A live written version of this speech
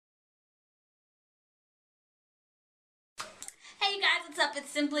Hey guys, what's up? It's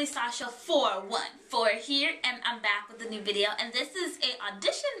Simply Sasha 414 here, and I'm back with a new video. And this is a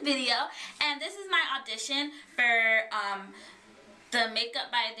audition video, and this is my audition for the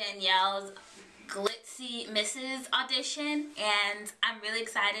Makeup by Danielle's GlitzyMisses audition, and I'm really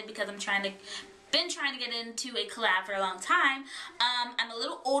excited because I'm been trying to get into a collab for a long time. I'm a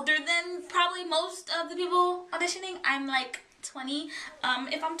little older than probably most of the people auditioning. I'm like 20.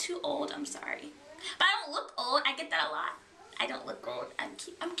 If I'm too old, I'm sorry, but I don't look old. I get that a lot. I don't look old. I'm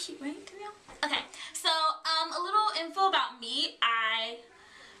cute, right? To be honest. Okay, so a little info about me. I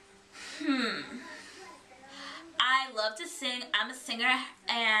love to sing. I'm a singer,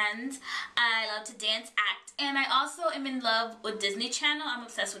 and I love to dance, act, and I also am in love with Disney Channel. I'm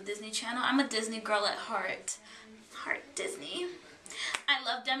obsessed with Disney Channel. I'm a Disney girl at heart. Heart Disney. I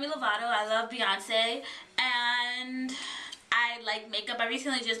love Demi Lovato. I love Beyonce, and I like makeup. I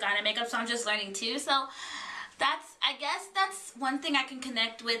recently just got into makeup, so I'm just learning too. So I guess that's one thing I can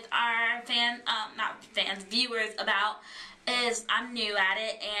connect with our viewers about, is I'm new at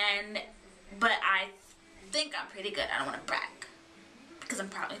it, but I think I'm pretty good. I don't want to brag because I'm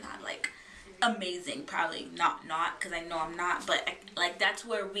probably not like amazing, probably not because I know I'm not, but like that's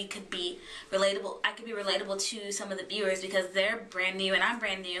where we could be relatable. I could be relatable to some of the viewers because they're brand new and I'm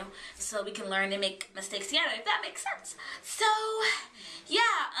brand new, so we can learn and make mistakes together, if that makes sense. So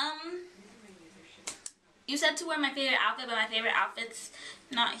yeah, you said to wear my favorite outfit, but my favorite outfit's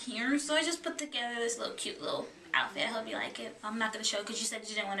not here, so I just put together this little cute little outfit. I hope you like it. I'm not gonna show it because you said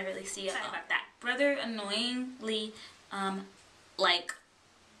you didn't want to really see it. Sorry about that. Brother annoyingly, like,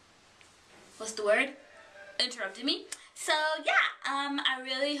 what's the word? Interrupted me. So yeah, I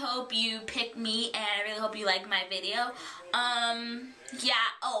really hope you pick me, and I really hope you like my video. A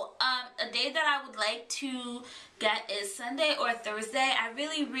day that I would like to get is Sunday or Thursday. I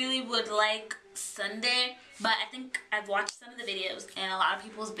really would like Sunday, but I think I've watched some of the videos and a lot of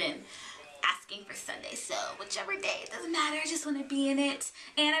people's been asking for Sunday, so whichever day, it doesn't matter. I just want to be in it,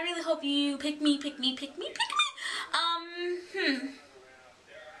 and I really hope you pick me.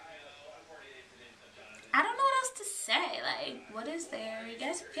 I don't know what else to say. Like, what is there? You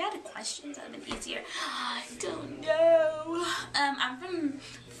guys, if you had questions, that would have been easier. I don't know. I'm from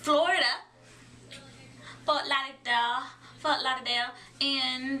Florida, Fort Lauderdale,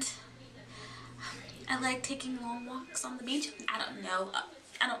 and I like taking long walks on the beach. I don't know.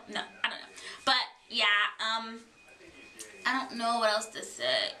 But yeah, I don't know what else to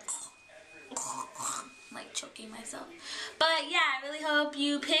say. I'm like choking myself. But yeah, I really hope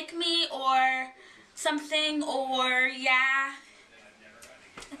you pick me or something, or yeah.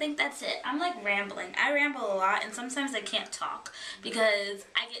 I think that's it. I'm like rambling. I ramble a lot, and sometimes I can't talk because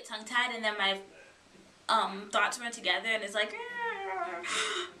I get tongue-tied and then my thoughts run together and it's like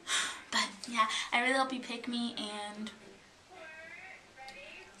but yeah, I really hope you pick me, and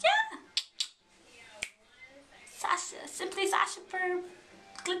yeah. Sasha, Simply Sasha for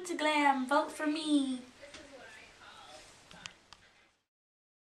Glitzy Glam. Vote for me.